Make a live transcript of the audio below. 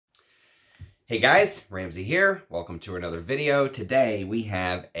Hey guys, Ramsey here. Welcome to another video. Today we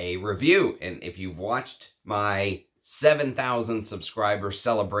have a review, and if you've watched my 7,000 subscriber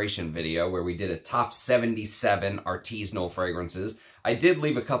celebration video where we did a top 77 artisanal fragrances, I did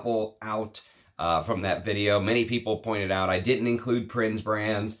leave a couple out from that video. Many people pointed out I didn't include Prinz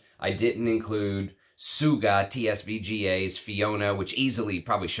brands. I didn't include Suga, TSVGA's Fiona, which easily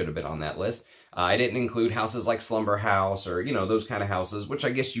probably should have been on that list. I didn't include houses like Slumber House or, you know, those kind of houses, which I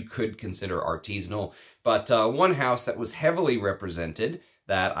guess you could consider artisanal. But one house that was heavily represented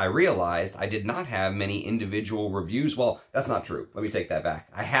that I realized I did not have many individual reviews. Well, that's not true. Let me take that back.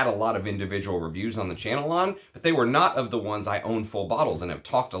 I had a lot of individual reviews on the channel on, but they were not of the ones I own full bottles and have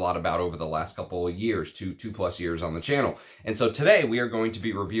talked a lot about over the last couple of years, two plus years on the channel. And so today we are going to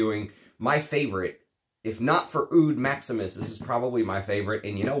be reviewing my favorite. If not for Oud Maximus, this is probably my favorite.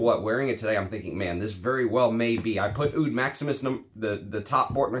 And you know what? Wearing it today, I'm thinking, man, this very well may be. I put Oud Maximus, the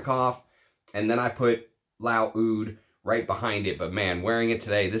top Bortnikoff, and then I put Lao Oud right behind it. But man, wearing it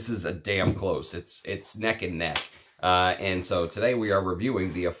today, this is a damn close. It's neck and neck. And so today we are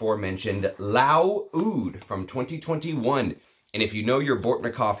reviewing the aforementioned Lao Oud from 2021. And if you know your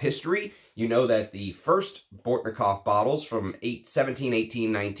Bortnikoff history, you know that the first Bortnikoff bottles from 17,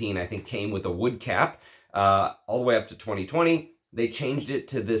 18, 19, I think, came with a wood cap. All the way up to 2020, they changed it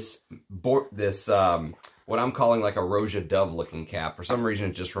to this, what I'm calling like a Roja Dove looking cap. For some reason,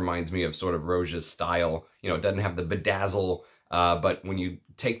 it just reminds me of sort of Roja's style. You know, it doesn't have the bedazzle, but when you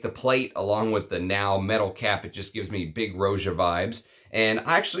take the plate along with the now metal cap, it just gives me big Roja vibes. And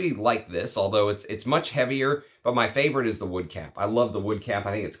I actually like this, although it's much heavier, but my favorite is the wood cap. I love the wood cap.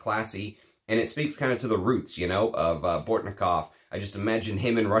 I think it's classy, and it speaks kind of to the roots, you know, of Bortnikoff. I just imagine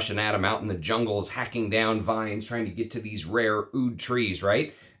him and Russian Adam out in the jungles hacking down vines trying to get to these rare oud trees,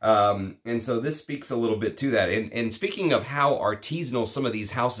 right? And so this speaks a little bit to that. And speaking of how artisanal some of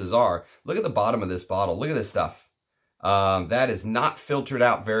these houses are, look at the bottom of this bottle. Look at this stuff. That is not filtered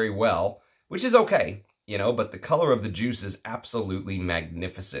out very well, which is okay, you know, but the color of the juice is absolutely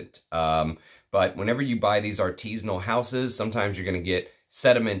magnificent. But whenever you buy these artisanal houses, sometimes you're going to get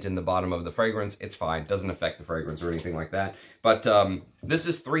sediment in the bottom of the fragrance. It's fine. Doesn't affect the fragrance or anything like that. But this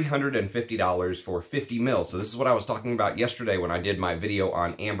is $350 for 50 mils. So this is what I was talking about yesterday when I did my video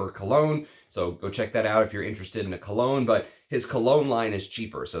on Amber Cologne. So go check that out if you're interested in a cologne. But his cologne line is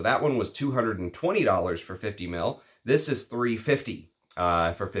cheaper. So that one was $220 for 50 mil. This is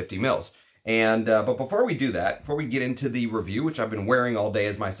 $350 for 50 mils. And but before we do that, before we get into the review, which I've been wearing all day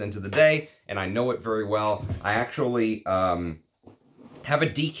as my scent of the day, and I know it very well, I actually have a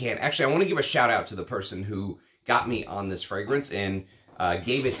decant. Actually, I want to give a shout out to the person who got me on this fragrance and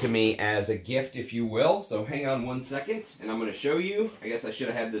gave it to me as a gift, if you will. So hang on one second, and I'm going to show you. I guess I should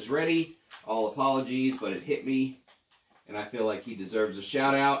have had this ready. All apologies, but it hit me, and I feel like he deserves a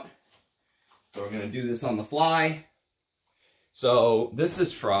shout out. So we're going to do this on the fly. So this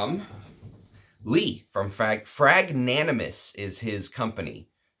is from Lee, from Fragnanimous is his company.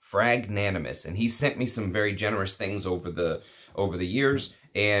 Fragnanimous, and he sent me some very generous things over the years,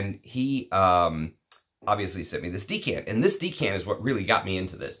 and he obviously sent me this decant, and this decant is what really got me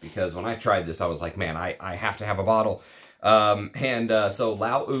into this, because when I tried this, I was like, man, I have to have a bottle. So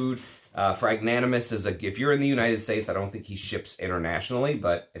Lao Oud, Fragnanimous is if you're in the United States, I don't think he ships internationally,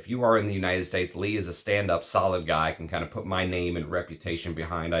 but if you are in the United States, Lee is a stand-up solid guy. I can kind of put my name and reputation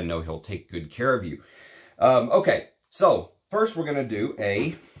behind. I know he'll take good care of you. Okay, so first we're going to do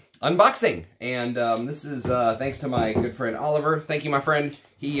a unboxing, and this is thanks to my good friend Oliver. Thank you, my friend.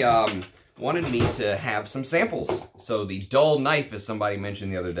 He wanted me to have some samples. So the dull knife, as somebody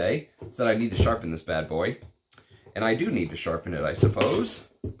mentioned the other day, said I need to sharpen this bad boy, and I do need to sharpen it, I suppose.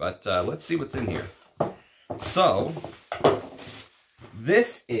 But let's see what's in here. So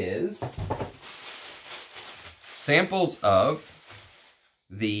this is samples of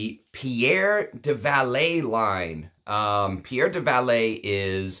the Pierre de Velay line. Pierre de Velay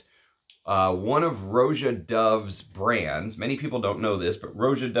is one of Roja Dove's brands. Many people don't know this, but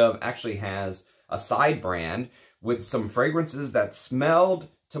Roja Dove actually has a side brand with some fragrances that smelled,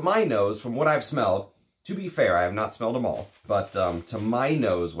 to my nose, from what I've smelled. To be fair, I have not smelled them all, but to my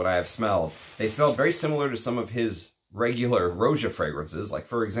nose, what I have smelled, they smelled very similar to some of his regular Roja fragrances. Like,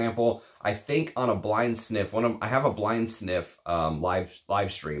 for example, I think on a blind sniff, I have a blind sniff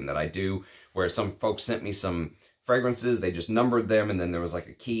live stream that I do, where some folks sent me some fragrances, they just numbered them, and then there was like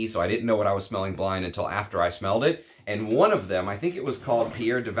a key, so I didn't know what I was smelling blind until after I smelled it. And one of them, I think it was called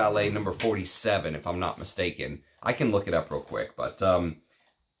Pierre de Velay number 47, if I'm not mistaken. I can look it up real quick, but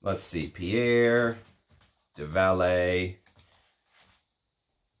let's see, Pierre de Velay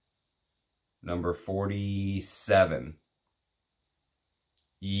number 47.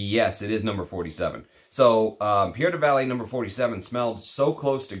 Yes, it is number 47. So, Pierre de Velay number 47 smelled so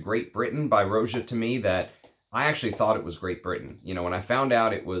close to Great Britain by Roja to me that I actually thought it was Great Britain. You know, when I found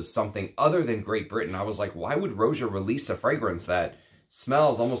out it was something other than Great Britain, I was like, why would Roja release a fragrance that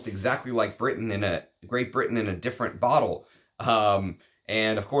smells almost exactly like Great Britain in a different bottle?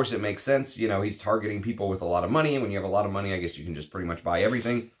 And of course it makes sense. You know, he's targeting people with a lot of money. And when you have a lot of money, I guess you can just pretty much buy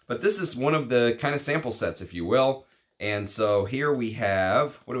everything. But this is one of the kind of sample sets, if you will. And so here we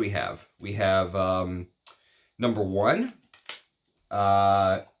have, what do we have? We have number 1.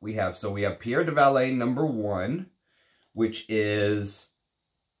 We have Pierre de Velay number 1, which is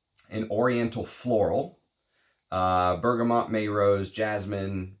an Oriental floral. Bergamot, May Rose,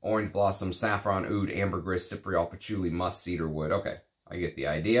 Jasmine, Orange Blossom, Saffron, Oud, Ambergris, Cypriol, Patchouli, Musk, Cedarwood. Okay, I get the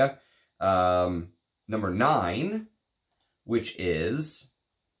idea. Number 9, which is...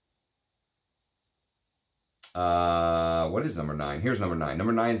 what is number 9? Here's number 9.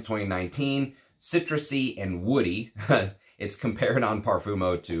 Number 9 is 2019. Citrusy and woody. It's compared on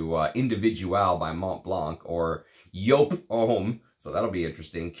Parfumo to Individual by Mont Blanc or Yop Homme. So that'll be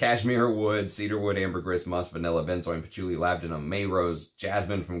interesting. Cashmere wood, cedarwood, ambergris, musk, vanilla, benzoin, patchouli, labdanum, May Rose,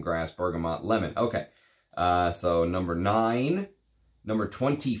 jasmine from grass, bergamot, lemon. Okay. So number 9. Number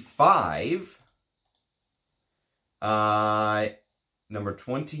 25. Number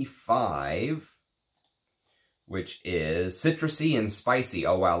 25. Which is citrusy and spicy.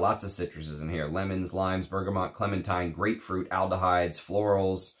 Oh, wow, lots of citruses in here. Lemons, limes, bergamot, clementine, grapefruit, aldehydes,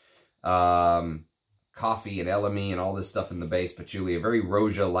 florals, coffee and elemi, and all this stuff in the base. Patchouli, a very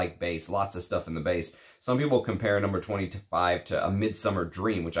Roja-like base. Lots of stuff in the base. Some people compare number 25 to A Midsummer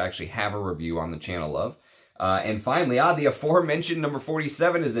Dream, which I actually have a review on the channel of. And finally, the aforementioned number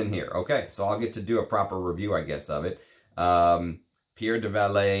 47 is in here. Okay, so I'll get to do a proper review, I guess, of it. Pierre de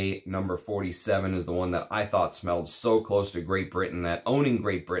Velay number 47 is the one that I thought smelled so close to Great Britain that owning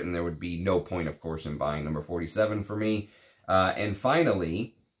Great Britain, there would be no point, of course, in buying number 47 for me. And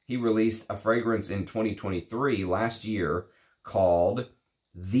finally, he released a fragrance in 2023, last year, called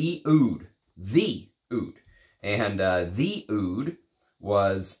The Oud. The Oud. And The Oud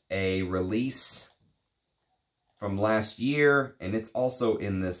was a release from last year, and it's also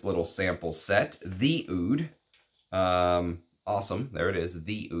in this little sample set. The Oud. Awesome. There it is,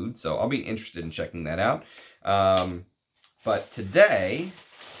 The Oud. So I'll be interested in checking that out. But today,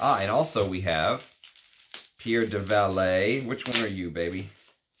 and also we have Pierre de Velay. Which one are you, baby?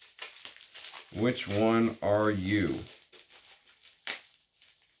 Which one are you?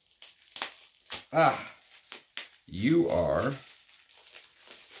 You are...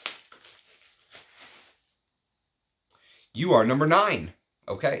 You are number 9.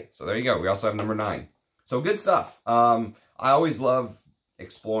 Okay, so there you go. We also have number 9. So good stuff. I always love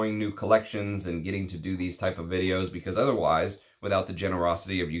exploring new collections and getting to do these type of videos because otherwise, without the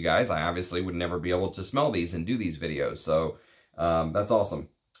generosity of you guys, I obviously would never be able to smell these and do these videos. So that's awesome.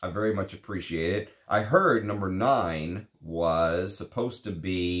 I very much appreciate it. I heard number 9 was supposed to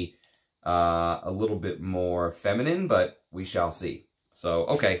be a little bit more feminine, but we shall see. So,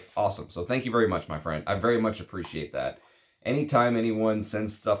 okay, awesome. So thank you very much, my friend. I very much appreciate that. Anytime anyone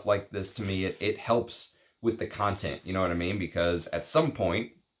sends stuff like this to me, it helps with the content, you know what I mean? Because at some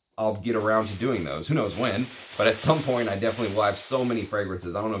point, I'll get around to doing those. Who knows when? But at some point, I definitely will have so many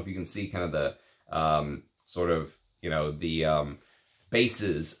fragrances. I don't know if you can see kind of the sort of, you know, the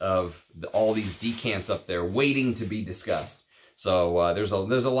bases of all these decants up there waiting to be discussed. So there's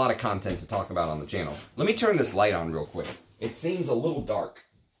a lot of content to talk about on the channel. Let me turn this light on real quick. It seems a little dark.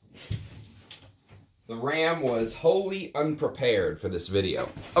 The RAM was wholly unprepared for this video.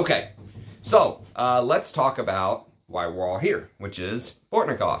 Okay. So, let's talk about why we're all here, which is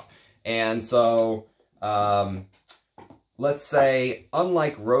Bortnikoff. And so, let's say,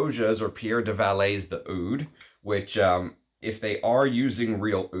 unlike Roja's or Pierre de Valay's the Oud, which, if they are using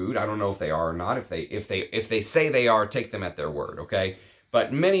real Oud, I don't know if they are or not. If they say they are, take them at their word, okay?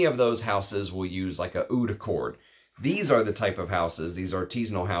 But many of those houses will use like a Oud Accord. These are the type of houses, these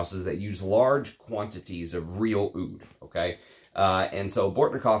artisanal houses that use large quantities of real Oud, okay? And so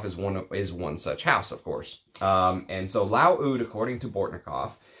Bortnikoff is one such house, of course. And so L'Oud Oud, according to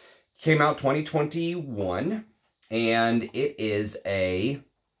Bortnikoff, came out 2021, and it is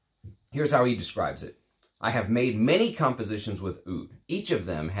here's how he describes it. I have made many compositions with oud. Each of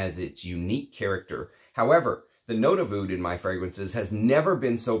them has its unique character. However, the note of oud in my fragrances has never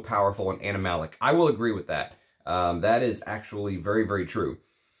been so powerful and animalic. I will agree with that. That is actually very, very true.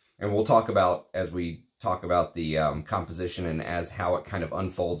 And we'll talk about, as we talk about the composition and how it kind of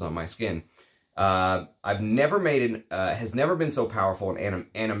unfolds on my skin. I've never made has never been so powerful an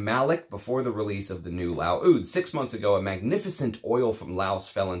animalic before the release of the new Lao Oud. 6 months ago, a magnificent oil from Laos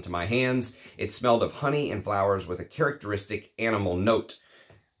fell into my hands. It smelled of honey and flowers with a characteristic animal note.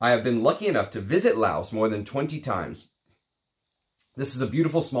 I have been lucky enough to visit Laos more than 20 times. This is a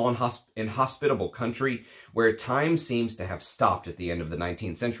beautiful, small, and hospitable country where time seems to have stopped at the end of the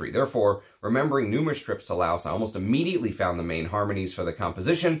 19th century. Therefore, remembering numerous trips to Laos, I almost immediately found the main harmonies for the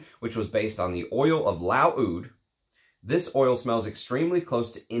composition, which was based on the oil of Lao Oud. This oil smells extremely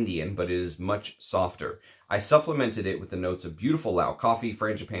close to Indian, but it is much softer. I supplemented it with the notes of beautiful Lao coffee,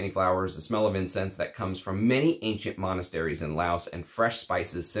 frangipani flowers, the smell of incense that comes from many ancient monasteries in Laos, and fresh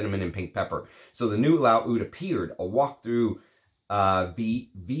spices, cinnamon, and pink pepper. So the new Lao Oud appeared, a walk through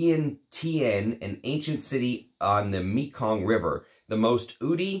Vientiane, an ancient city on the Mekong River, the most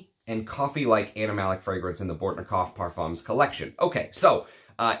oudi and coffee-like animalic fragrance in the Bortnikoff Parfums collection. Okay, so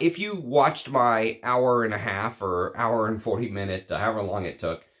if you watched my hour-and-a-half or hour and 40-minute, however long it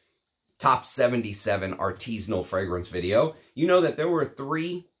took, top 77 artisanal fragrance video, you know that there were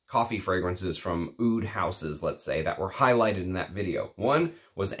 3 coffee fragrances from oud houses, let's say, that were highlighted in that video. One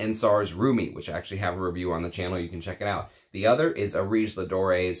was Ensar's Rumi, which I actually have a review on the channel. You can check it out. The other is Arise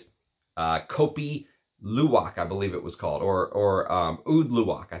Ladore's Kopi Luwak, I believe it was called, or Oud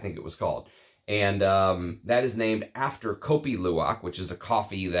Luwak, I think it was called. And that is named after Kopi Luwak, which is a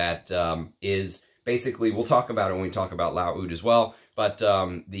coffee that is basically, we'll talk about it when we talk about Lao Oud as well, but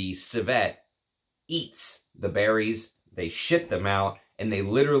the civet eats the berries, they shit them out, and they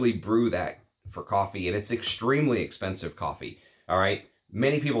literally brew that for coffee, and it's extremely expensive coffee, all right?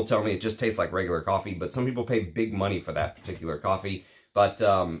 Many people tell me it just tastes like regular coffee, but some people pay big money for that particular coffee. But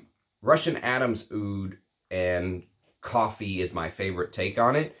Russian Adam's Oud and coffee is my favorite take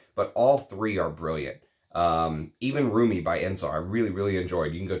on it, but all 3 are brilliant. Even Rumi by Ensar, I really, really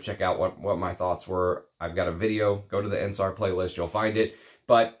enjoyed. You can go check out what my thoughts were. I've got a video. Go to the Ensar playlist. You'll find it.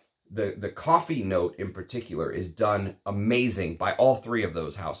 But the coffee note in particular is done amazing by all 3 of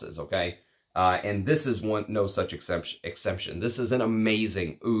those houses, okay? And this is no such exception. This is an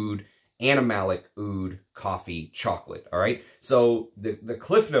amazing oud, animalic oud coffee chocolate, all right? So the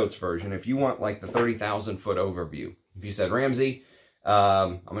Cliff Notes version, if you want like the 30,000-foot overview, if you said, Ramsey,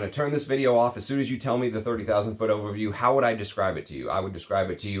 I'm going to turn this video off as soon as you tell me the 30,000-foot overview, how would I describe it to you? I would describe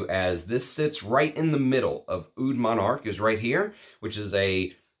it to you as this sits right in the middle of Oud Monarch, is right here, which is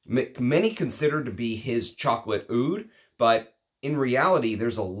many consider to be his chocolate oud, but in reality,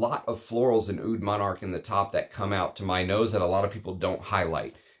 there's a lot of florals in Oud Monarch in the top that come out to my nose that a lot of people don't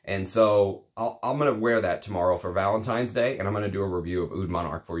highlight. And so I'm going to wear that tomorrow for Valentine's Day, and I'm going to do a review of Oud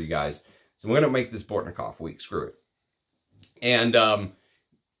Monarch for you guys. So I'm going to make this Bortnikoff week. Screw it. And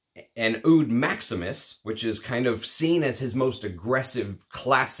Oud Maximus, which is kind of seen as his most aggressive,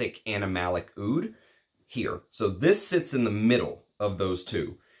 classic animalic oud, here. So this sits in the middle of those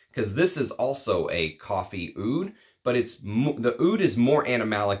 2, because this is also a coffee oud, but the oud is more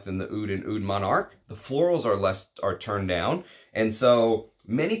animalic than the oud in Oud Monarch. The florals are turned down, and so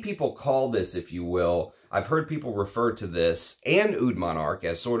many people call this, if you will, I've heard people refer to this and Oud Monarch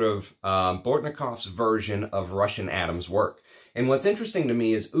as sort of Bortnikoff's version of Russian Adam's work. And what's interesting to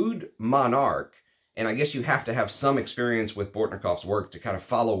me is Oud Monarch, and I guess you have to have some experience with Bortnikoff's work to kind of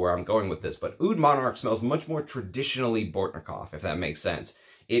follow where I'm going with this, but Oud Monarch smells much more traditionally Bortnikoff, if that makes sense.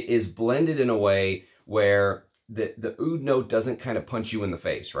 It is blended in a way where the oud note doesn't kind of punch you in the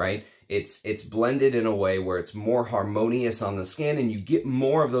face, right? It's blended in a way where it's more harmonious on the skin, and you get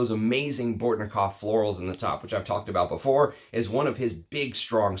more of those amazing Bortnikoff florals in the top, which I've talked about before, is one of his big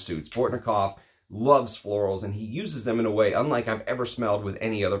strong suits. Bortnikoff loves florals, and he uses them in a way unlike I've ever smelled with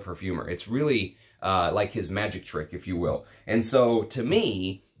any other perfumer. It's really like his magic trick, if you will. And so, to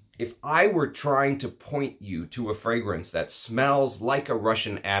me, if I were trying to point you to a fragrance that smells like a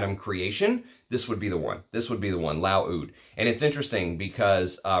Russian Adam creation, this would be the one. This would be the one, Lao Oud. And it's interesting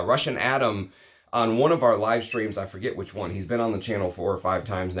because Russian Adam, on one of our live streams, I forget which one, he's been on the channel 4 or 5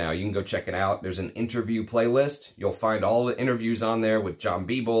 times now. You can go check it out. There's an interview playlist. You'll find all the interviews on there with John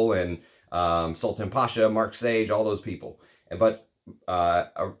Biebel and Sultan Pasha, Mark Sage, all those people. But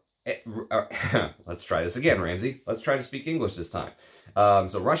let's try this again, Ramsey. Let's try to speak English this time.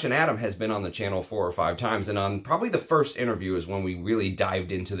 So Russian Adam has been on the channel 4 or 5 times, and on probably the first interview is when we really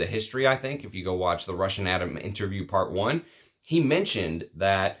dived into the history, I think. If you go watch the Russian Adam interview part 1, he mentioned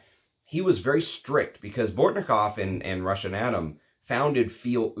that he was very strict because Bortnikoff and Russian Adam founded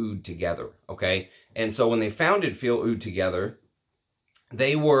Feel Oud together, okay? And so when they founded Feel Oud together,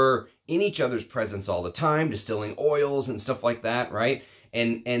 they were in each other's presence all the time, distilling oils and stuff like that, right?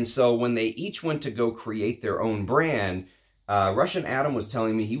 And so when they each went to go create their own brand, Russian Adam was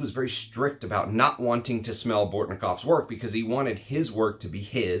telling me he was very strict about not wanting to smell Bortnikoff's work because he wanted his work to be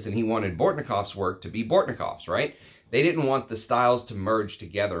his and he wanted Bortnikoff's work to be Bortnikoff's, right? They didn't want the styles to merge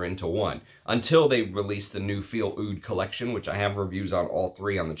together into one until they released the new Feel Oud collection, which I have reviews on all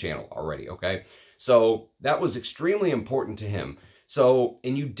three on the channel already, okay? So that was extremely important to him. So,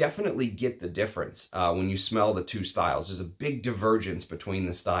 and you definitely get the difference when you smell the two styles. There's a big divergence between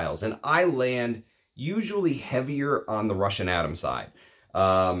the styles. And I land usually heavier on the Russian Adam side.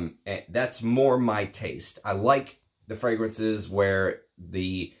 That's more my taste. I like the fragrances where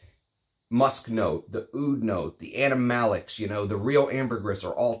the musk note, the oud note, the animalics, you know, the real ambergris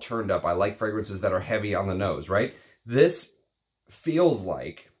are all turned up. I like fragrances that are heavy on the nose, right? This feels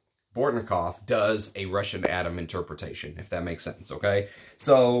like Bortnikoff does a Russian Adam interpretation, if that makes sense, okay?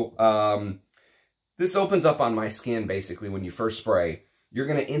 So, this opens up on my skin, basically, when you first spray. You're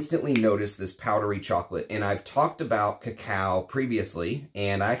going to instantly notice this powdery chocolate. And I've talked about cacao previously,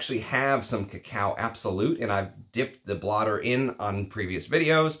 and I actually have some Cacao Absolute, and I've dipped the blotter in on previous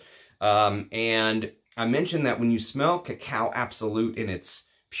videos. And I mentioned that when you smell Cacao Absolute in its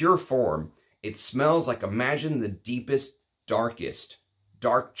pure form, it smells like, imagine the deepest, darkest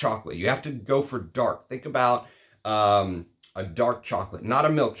dark chocolate. You have to go for dark. Think about a dark chocolate, not a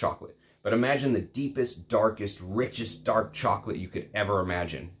milk chocolate. But imagine the deepest, darkest, richest dark chocolate you could ever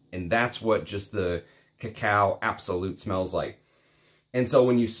imagine. And that's what just the Cacao Absolute smells like. And so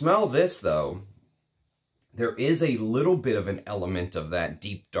when you smell this, though, there is a little bit of an element of that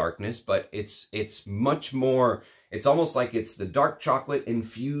deep darkness, but it's much more, it's almost like it's the dark chocolate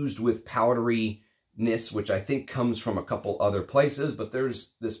infused with powderyness, which I think comes from a couple other places, but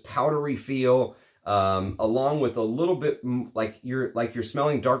there's this powdery feel, along with a little bit like you're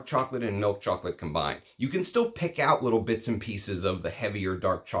smelling dark chocolate and milk chocolate combined. You can still pick out little bits and pieces of the heavier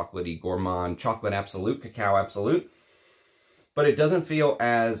dark chocolatey gourmand chocolate absolute, Cacao Absolute, but it doesn't feel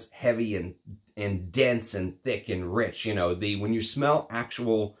as heavy and dense and thick and rich. You know, when you smell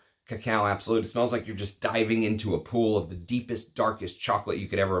actual Cacao Absolute, it smells like you're just diving into a pool of the deepest, darkest chocolate you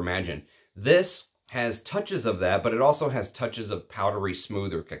could ever imagine. This has touches of that, but it also has touches of powdery,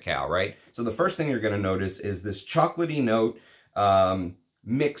 smoother cacao, right? So the first thing you're going to notice is this chocolatey note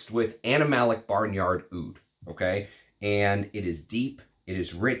mixed with animalic barnyard oud, okay? And it is deep, it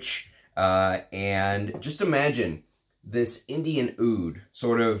is rich, and just imagine this Indian oud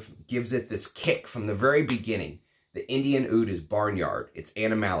sort of gives it this kick from the very beginning. The Indian oud is barnyard, it's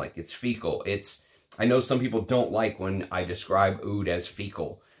animalic, it's fecal, I know some people don't like when I describe oud as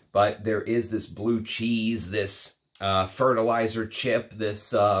fecal, but there is this blue cheese, this fertilizer chip,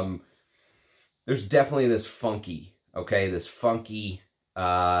 this, there's definitely this funky, okay, this funky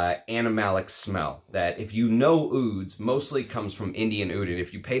animalic smell that if you know ouds, mostly comes from Indian oud. And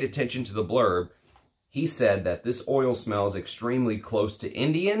if you paid attention to the blurb, he said that this oil smells extremely close to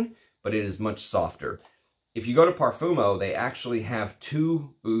Indian, but it is much softer. If you go to Parfumo, they actually have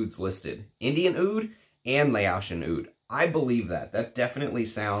two ouds listed, Indian oud and Laotian oud. I believe that. That definitely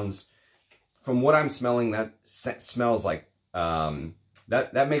sounds, from what I'm smelling, that smells like,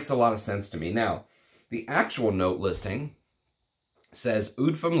 that makes a lot of sense to me. Now, the actual note listing says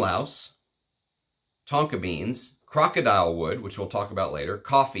oud from Laos, tonka beans, crocodile wood, which we'll talk about later,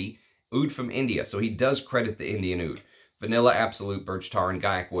 coffee, oud from India. So he does credit the Indian oud. Vanilla, absolute, birch tar, and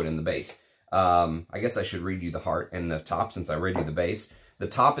gaiac wood in the base. I guess I should read you the heart and the top since I read you the base. The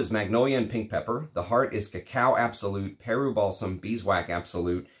top is magnolia and pink pepper. The heart is Cacao Absolute, Peru Balsam, Beeswax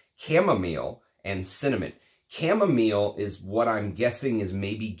Absolute, chamomile, and cinnamon. Chamomile is what I'm guessing is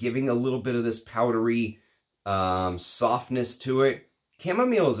maybe giving a little bit of this powdery softness to it.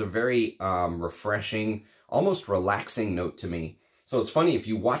 Chamomile is a very refreshing, almost relaxing note to me. So it's funny, if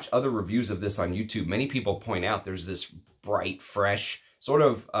you watch other reviews of this on YouTube, many people point out there's this bright, fresh, sort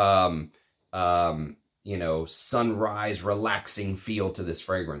of you know, sunrise, relaxing feel to this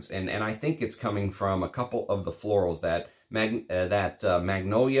fragrance. And I think it's coming from a couple of the florals, that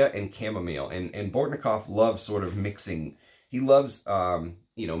magnolia and chamomile. And Bortnikoff loves sort of mixing. He loves,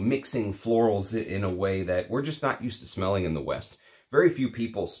 you know, mixing florals in a way that we're just not used to smelling in the West. Very few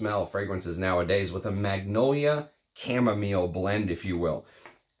people smell fragrances nowadays with a magnolia chamomile blend, if you will.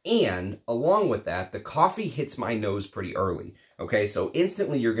 And along with that, the coffee hits my nose pretty early. Okay, so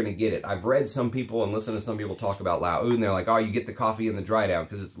instantly you're going to get it. I've read some people and listened to some people talk about Lao Oud, and they're like, oh, you get the coffee in the dry down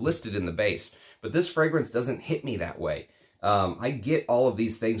because it's listed in the base. But this fragrance doesn't hit me that way. I get all of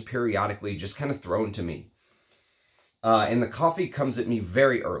these things periodically just kind of thrown to me. And the coffee comes at me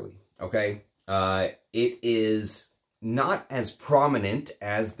very early, okay? It is not as prominent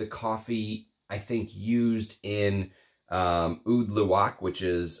as the coffee, I think, used in Oud Luwak, which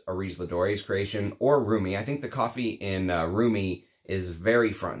is Aries Ladore's creation, or Rumi. I think the coffee in Rumi is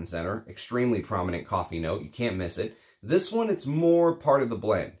very front and center, extremely prominent coffee note. You can't miss it. This one, it's more part of the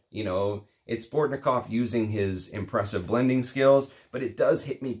blend. You know, it's Bortnikoff using his impressive blending skills, but it does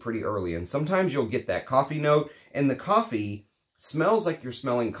hit me pretty early. And sometimes you'll get that coffee note, and the coffee smells like you're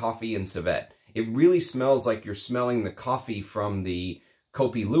smelling coffee in civet. It really smells like you're smelling the coffee from the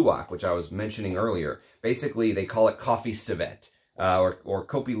Kopi Luwak, which I was mentioning earlier. Basically, they call it coffee civet, or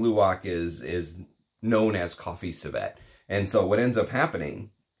Kopi Luwak is known as coffee civet. And so what ends up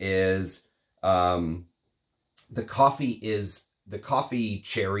happening is the coffee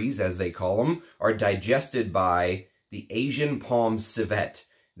cherries, as they call them, are digested by the Asian palm civet.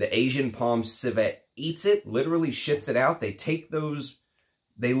 The Asian palm civet eats it, literally shits it out. They take those,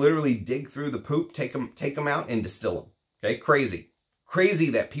 they literally dig through the poop, take them out, and distill them. Okay, crazy. Crazy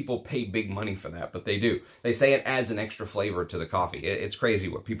that people pay big money for that, but they do. They say it adds an extra flavor to the coffee. It's crazy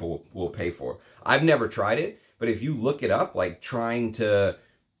what people will pay for. I've never tried it, but if you look it up, like trying to,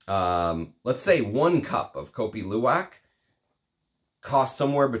 let's say 1 cup of Kopi Luwak costs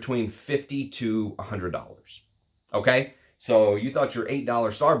somewhere between $50 to $100. Okay? So you thought your $8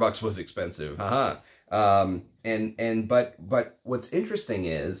 Starbucks was expensive, but what's interesting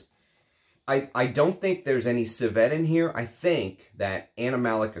is, I don't think there's any civet in here. I think that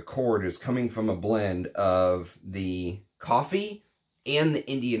animalic accord is coming from a blend of the coffee and the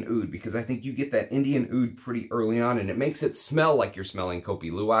Indian oud, because I think you get that Indian oud pretty early on, and it makes it smell like you're smelling Kopi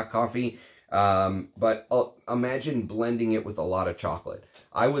Luwak coffee. But imagine blending it with a lot of chocolate.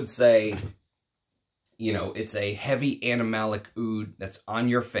 I would say, you know, it's a heavy animalic oud that's on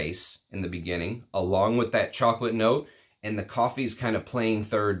your face in the beginning, along with that chocolate note, and the coffee's kind of playing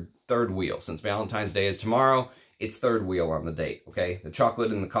third wheel. Since Valentine's Day is tomorrow, it's third wheel on the date, okay? The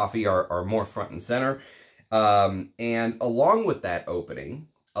chocolate and the coffee are more front and center. And along with that opening,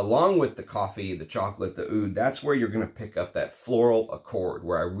 along with the coffee, the chocolate, the oud, that's where you're going to pick up that floral accord,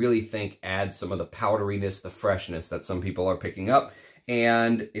 where I really think adds some of the powderiness, the freshness that some people are picking up.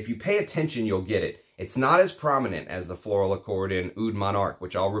 And if you pay attention, you'll get it. It's not as prominent as the floral accord in Oud Monarch,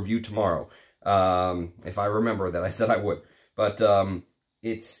 which I'll review tomorrow, if I remember that I said I would. But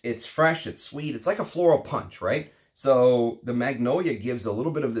it's fresh, it's sweet, it's like a floral punch, right? So the magnolia gives a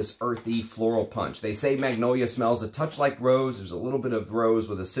little bit of this earthy floral punch. They say magnolia smells a touch like rose. There's a little bit of rose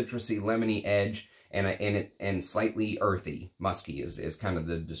with a citrusy, lemony edge, and slightly earthy, musky is kind of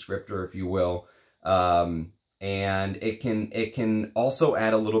the descriptor, if you will. And it can also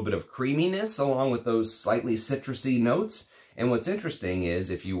add a little bit of creaminess along with those slightly citrusy notes. And what's interesting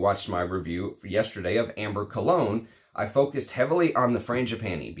is, if you watched my review for yesterday of Amber Cologne, I focused heavily on the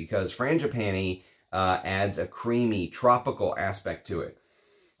frangipani, because frangipani adds a creamy, tropical aspect to it.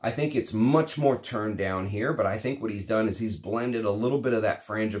 I think it's much more turned down here, but I think what he's done is he's blended a little bit of that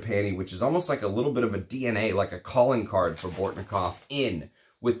frangipani, which is almost like a little bit of a DNA, like a calling card for Bortnikoff, in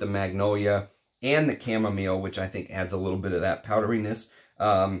with the magnolia and the chamomile, which I think adds a little bit of that powderiness.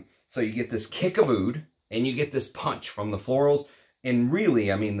 So you get this kick of oud, and you get this punch from the florals. And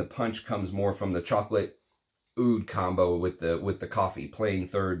really, I mean, the punch comes more from the chocolate oud combo with the coffee playing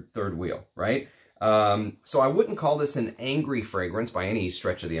third wheel, right? So I wouldn't call this an angry fragrance by any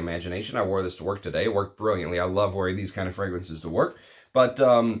stretch of the imagination. I wore this to work today. It worked brilliantly. I love wearing these kind of fragrances to work. But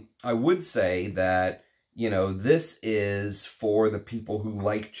I would say that, you know, this is for the people who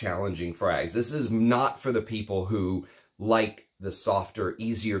like challenging frags. This is not for the people who like the softer,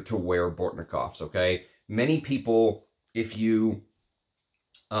 easier to wear Bortnikoffs, okay? Many people, if you,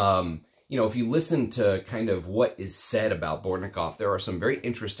 you know, if you listen to kind of what is said about Bortnikoff, there are some very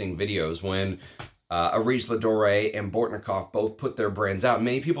interesting videos when Aries Ladore and Bortnikoff both put their brands out.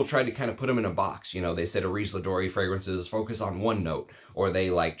 Many people tried to kind of put them in a box. You know, they said Aries Ladore fragrances focus on one note, or they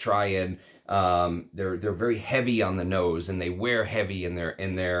like try and they're very heavy on the nose, and they wear heavy in their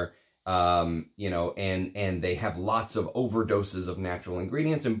you know, and they have lots of overdoses of natural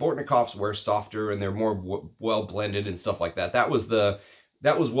ingredients. And Bortnikoffs wear softer, and they're more well blended and stuff like that. That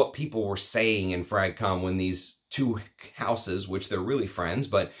was what people were saying in FragCom when these two houses, which they're really friends,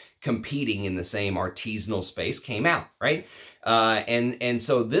 but competing in the same artisanal space, came out, right? And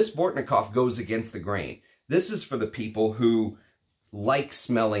so this Bortnikoff goes against the grain. This is for the people who like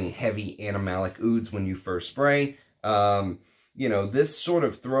smelling heavy animalic ouds when you first spray. You know, this sort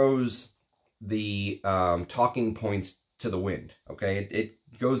of throws the talking points to the wind, okay? It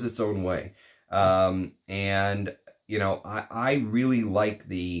goes its own way. And, you know, I really like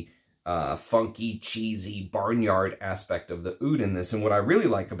the funky, cheesy, barnyard aspect of the oud in this. And what I really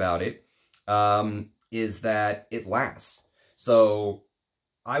like about it is that it lasts. So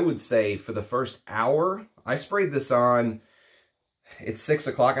I would say for the first hour, I sprayed this on, it's 6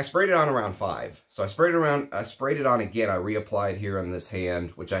 o'clock. I sprayed it on around 5. So I sprayed it on again. I reapplied here on this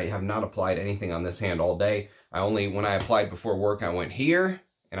hand, which I have not applied anything on this hand all day. When I applied before work, I went here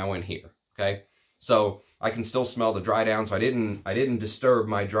and I went here, okay? So I can still smell the dry down, so I didn't disturb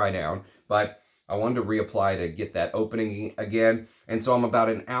my dry down, but I wanted to reapply to get that opening again. And so I'm about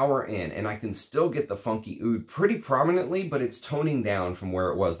an hour in, and I can still get the funky oud pretty prominently, but it's toning down from where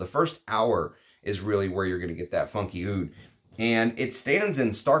it was. The first hour is really where you're going to get that funky oud. And it stands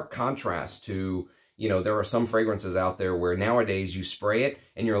in stark contrast to, you know, there are some fragrances out there where nowadays you spray it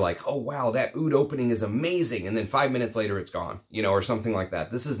and you're like, oh wow, that oud opening is amazing. And then 5 minutes later it's gone, you know, or something like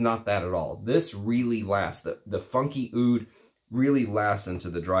that. This is not that at all. This really lasts. The funky oud really lasts into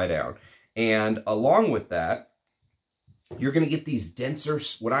the dry down. And along with that, you're going to get these denser,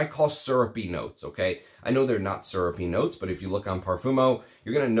 what I call syrupy notes, okay? I know they're not syrupy notes, but if you look on Parfumo,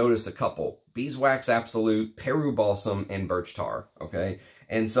 you're going to notice a couple. Beeswax Absolute, Peru Balsam, and Birch Tar, okay?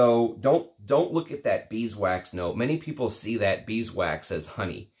 And so don't look at that beeswax note. Many people see that beeswax as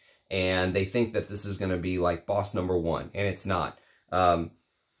honey, and they think that this is going to be like Boss No. 1, and it's not.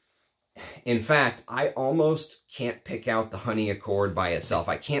 In fact, I almost can't pick out the honey accord by itself.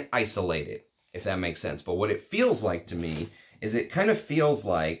 I can't isolate it, if that makes sense. But what it feels like to me is it kind of feels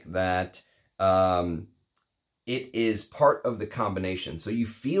like that it is part of the combination. So you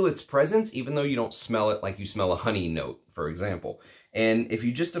feel its presence, even though you don't smell it like you smell a honey note, for example. And if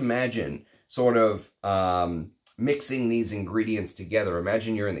you just imagine sort of mixing these ingredients together,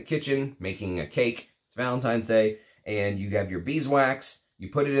 imagine you're in the kitchen making a cake, it's Valentine's Day, and you have your beeswax, you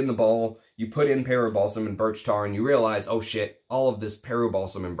put it in the bowl, you put in Peru Balsam and Birch Tar, and you realize, oh shit, all of this Peru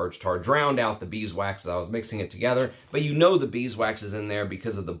Balsam and Birch Tar drowned out the beeswax as I was mixing it together, but you know the beeswax is in there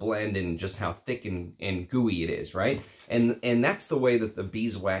because of the blend and just how thick and gooey it is, right? And that's the way that the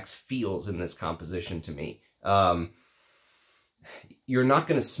beeswax feels in this composition to me. You're not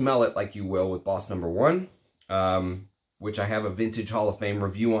going to smell it like you will with Boss No. 1, which I have a Vintage Hall of Fame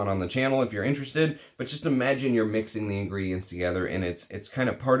review on the channel if you're interested. But just imagine you're mixing the ingredients together, and it's kind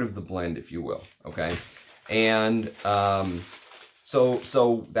of part of the blend, if you will, okay? And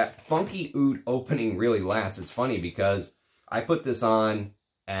so that funky oud opening really lasts. It's funny because I put this on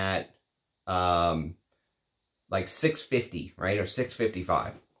at like 6:50, right, or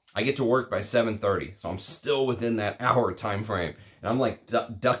 6:55. I get to work by 7:30, so I'm still within that hour time frame. And I'm like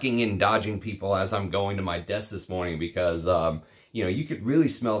ducking and dodging people as I'm going to my desk this morning because, you know, you could really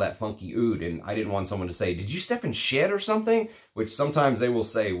smell that funky oud, and I didn't want someone to say, did you step in shit or something? Which sometimes they will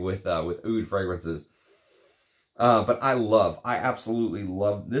say with oud fragrances. But I absolutely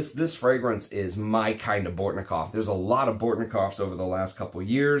love, this fragrance is my kind of Bortnikoff. There's a lot of Bortnikoffs over the last couple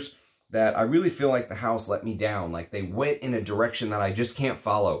years that I really feel like the house let me down. Like they went in a direction that I just can't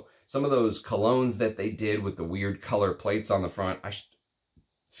follow. Some of those colognes that they did with the weird color plates on the front,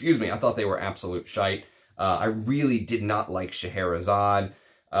 excuse me, I thought they were absolute shite. I really did not like Scheherazade.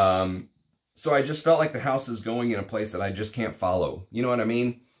 So I just felt like the house is going in a place that I just can't follow. You know what I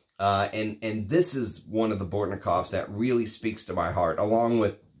mean? And this is one of the Bortnikoffs that really speaks to my heart, along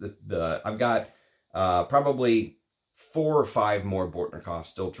with I've got probably 4 or 5 more Bortnikoffs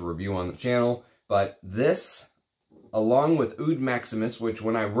still to review on the channel, but this, along with Oud Maximus, which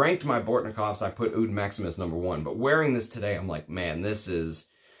when I ranked my Bortnikoffs, I put Oud Maximus number 1, but wearing this today, I'm like, man, this is,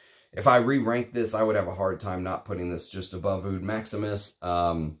 if I re-ranked this, I would have a hard time not putting this just above Oud Maximus,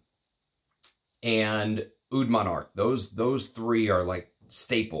 and Oud Monarch. Those 3 are like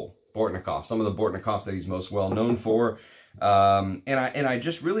staple Bortnikoff, some of the Bortnikoffs that he's most well known for. And I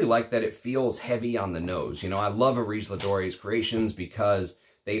just really like that it feels heavy on the nose. You know, I love Aries Ladore's creations because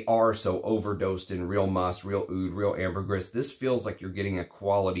they are so overdosed in real musk, real oud, real ambergris. This feels like you're getting a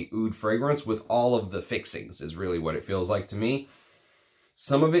quality oud fragrance with all of the fixings is really what it feels like to me.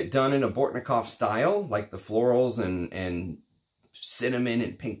 Some of it done in a Bortnikoff style, like the florals and cinnamon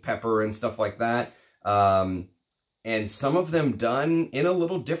and pink pepper and stuff like that. And some of them done in a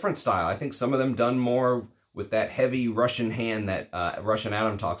little different style. I think some of them done more with that heavy Russian hand that Russian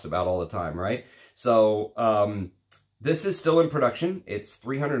Adam talks about all the time, right? So this is still in production. It's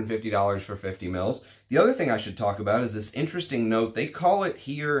 $350 for 50 mils. The other thing I should talk about is this interesting note. They call it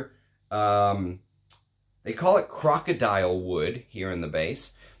here, they call it crocodile wood here in the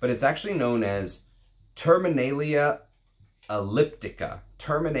base, but it's actually known as Terminalia elliptica.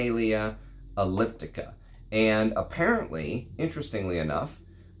 Terminalia elliptica. And apparently, interestingly enough,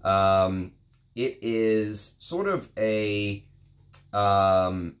 it is sort of a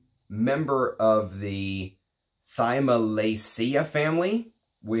member of the Thymelaceae family,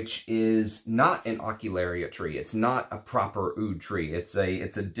 which is not an ocularia tree. It's not a proper oud tree. It's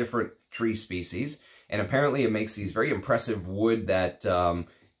a different tree species. And apparently it makes these very impressive wood that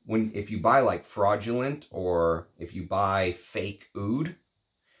if you buy like fraudulent or if you buy fake oud,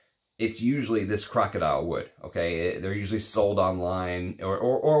 it's usually this crocodile wood, okay? They're usually sold online,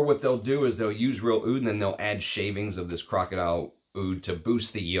 or what they'll do is they'll use real oud and then they'll add shavings of this crocodile oud to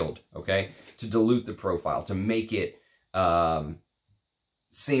boost the yield, okay? To dilute the profile, to make it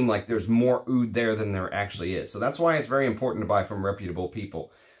seem like there's more oud there than there actually is. So that's why it's very important to buy from reputable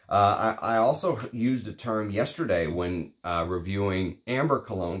people. I also used a term yesterday when reviewing amber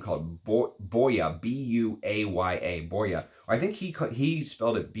cologne called Boya, B-U-A-Y-A, Boya. I think he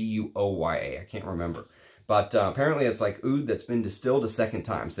spelled it B-U-O-Y-A. I can't remember. But apparently it's like oud that's been distilled a second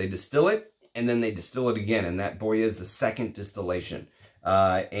time. So they distill it, and then they distill it again, and that Boya is the second distillation.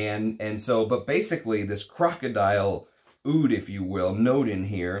 But basically this crocodile oud, if you will, note in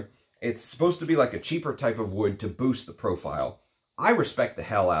here, it's supposed to be like a cheaper type of wood to boost the profile. I respect the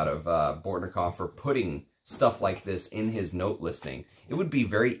hell out of Bortnikoff for putting stuff like this in his note listing. It would be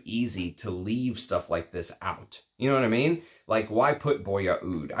very easy to leave stuff like this out. You know what I mean? Like, why put Boya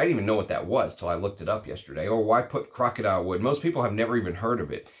Oud? I didn't even know what that was till I looked it up yesterday. Or why put crocodile wood? Most people have never even heard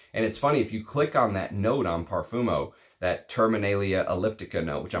of it. And it's funny, if you click on that note on Parfumo, that Terminalia elliptica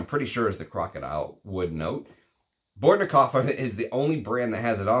note, which I'm pretty sure is the crocodile wood note, Bortnikoff is the only brand that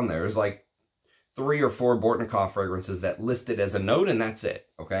has it on there. There's like 3 or 4 Bortnikoff fragrances that list it as a note, and that's it,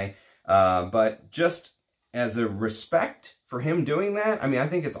 okay? But just as a respect for him doing that, I mean, I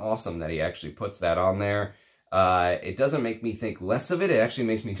think it's awesome that he actually puts that on there. It doesn't make me think less of it. It actually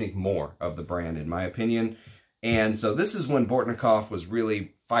makes me think more of the brand, in my opinion. And so this is when Bortnikoff was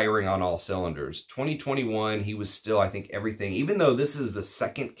really firing on all cylinders. 2021, he was still, I think, everything. Even though this is the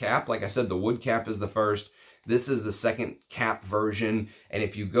second cap, like I said, the wood cap is the first. This is the second cap version. And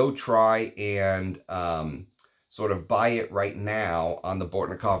if you go try and sort of buy it right now on the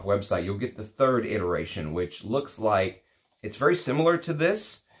Bortnikoff website, you'll get the third iteration, which looks like it's very similar to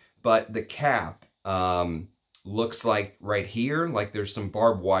this, but the cap looks like right here, like there's some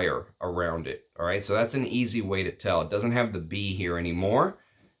barbed wire around it. All right, so that's an easy way to tell. It doesn't have the B here anymore.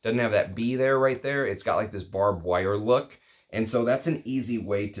 Doesn't have that B there right there. It's got like this barbed wire look. And so that's an easy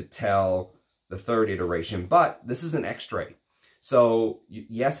way to tell the third iteration. But this is an X-ray. So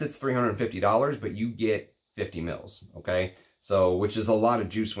yes, it's $350, but you get 50 mils, okay? So, which is a lot of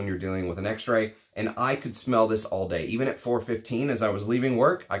juice when you're dealing with an X-ray. And I could smell this all day. Even at 4:15, as I was leaving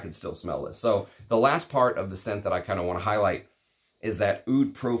work, I could still smell this. So the last part of the scent that I kind of want to highlight is that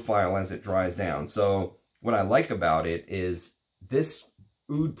oud profile as it dries down. So what I like about it is this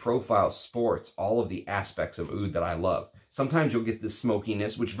oud profile sports all of the aspects of oud that I love. Sometimes you'll get this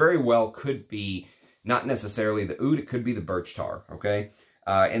smokiness, which very well could be not necessarily the oud, it could be the birch tar, okay?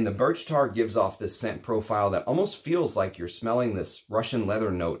 And the birch tar gives off this scent profile that almost feels like you're smelling this Russian leather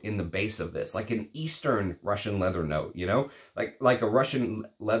note in the base of this, like an Eastern Russian leather note, you know? Like a Russian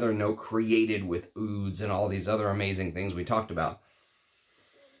leather note created with ouds and all these other amazing things we talked about.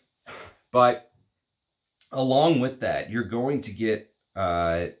 But along with that, you're going to get,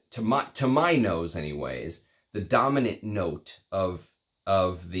 to my nose anyways, the dominant note of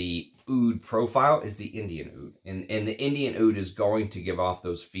the oud profile is the Indian oud. And the Indian oud is going to give off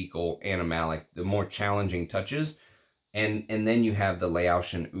those fecal, animalic, the more challenging touches. And then you have the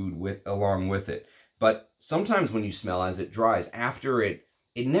Laotian oud along with it. But sometimes when you smell as it dries, after it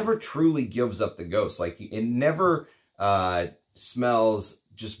never truly gives up the ghost. Like, it never smells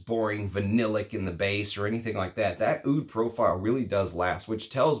just boring vanillic in the base or anything like that. That oud profile really does last, which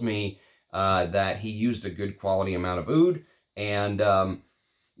tells me that he used a good quality amount of oud. And,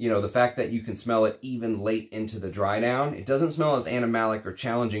 you know, the fact that you can smell it even late into the dry down, it doesn't smell as animalic or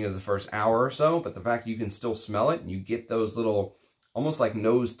challenging as the first hour or so, but the fact you can still smell it and you get those little, almost like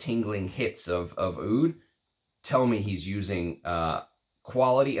nose tingling hits of oud, tell me he's using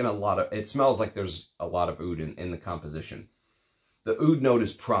quality and a lot of, it smells like there's a lot of oud in the composition. The oud note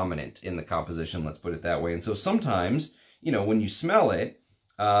is prominent in the composition, let's put it that way. And so sometimes, you know, when you smell it,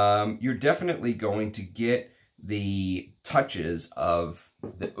 you're definitely going to get the touches of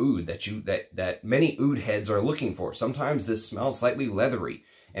the oud that many oud heads are looking for. Sometimes this smells slightly leathery.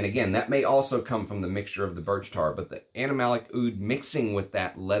 And again, that may also come from the mixture of the birch tar, but the animalic oud mixing with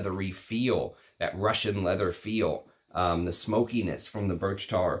that leathery feel, that Russian leather feel, the smokiness from the birch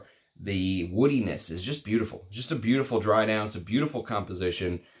tar, the woodiness is just beautiful. Just a beautiful dry down. It's a beautiful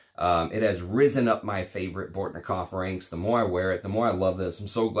composition. It has risen up my favorite Bortnikoff ranks. The more I wear it, the more I love this. I'm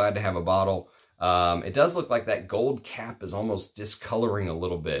so glad to have a bottle. It does look like that gold cap is almost discoloring a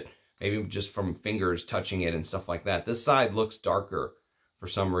little bit. Maybe just from fingers touching it and stuff like that. This side looks darker for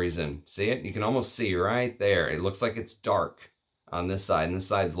some reason. See it? You can almost see right there. It looks like it's dark on this side, and this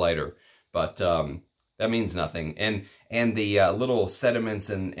side's lighter. But that means nothing. And the little sediments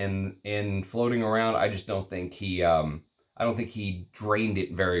and floating around, I just don't think he I don't think he drained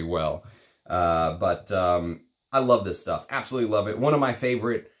it very well. But I love this stuff. Absolutely love it. One of my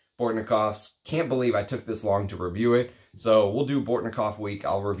favorite Bortnikoffs. Can't believe I took this long to review it. So we'll do Bortnikoff week.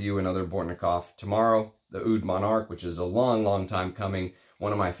 I'll review another Bortnikoff tomorrow. The Oud Monarch, which is a long, long time coming.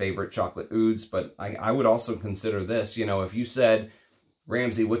 One of my favorite chocolate ouds. But I would also consider this. You know, if you said,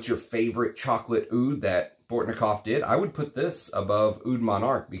 Ramsey, what's your favorite chocolate oud that Bortnikoff did? I would put this above Oud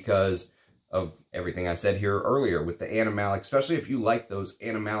Monarch because of everything I said here earlier with the animalic, especially if you like those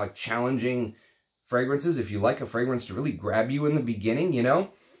animalic challenging fragrances. If you like a fragrance to really grab you in the beginning, you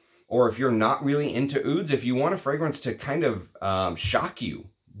know, or if you're not really into ouds, if you want a fragrance to kind of shock you,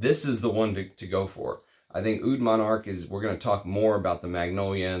 this is the one to go for. I think Oud Monarch is, we're going to talk more about the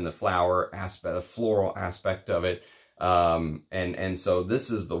magnolia and the flower aspect, the floral aspect of it. And so this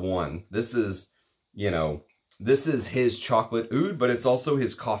is the one. This is, you know, this is his chocolate oud, but it's also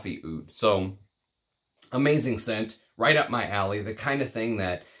his coffee oud. So amazing scent, right up my alley. The kind of thing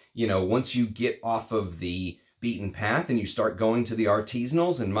that, you know, once you get off of the beaten path and you start going to the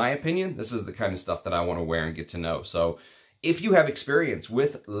artisanals, in my opinion, this is the kind of stuff that I want to wear and get to know. So if you have experience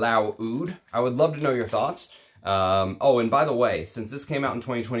with Lao Oud, I would love to know your thoughts. Oh, and by the way, since this came out in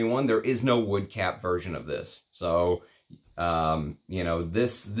 2021, there is no wood cap version of this. So, you know,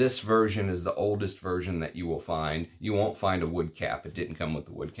 this version is the oldest version that you will find. You won't find a wood cap. It didn't come with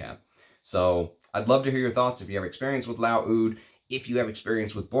the wood cap. So I'd love to hear your thoughts if you have experience with Lao Oud. If you have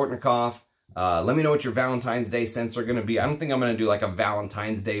experience with Bortnikoff, let me know what your Valentine's Day scents are going to be. I don't think I'm going to do like a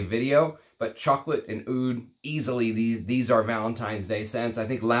Valentine's Day video, but chocolate and oud, easily these are Valentine's Day scents. I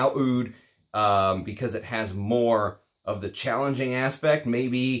think Lao Oud, because it has more of the challenging aspect,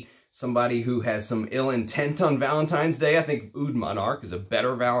 maybe somebody who has some ill intent on Valentine's Day, I think Oud Monarch is a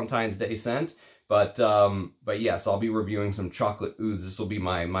better Valentine's Day scent. But yes, I'll be reviewing some chocolate ouds. This will be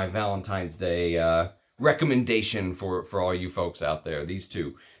my Valentine's Day recommendation for all you folks out there, these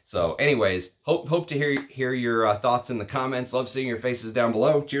two. So anyways, hope to hear your thoughts in the comments. Love seeing your faces down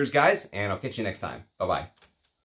below. Cheers, guys, and I'll catch you next time. Bye-bye.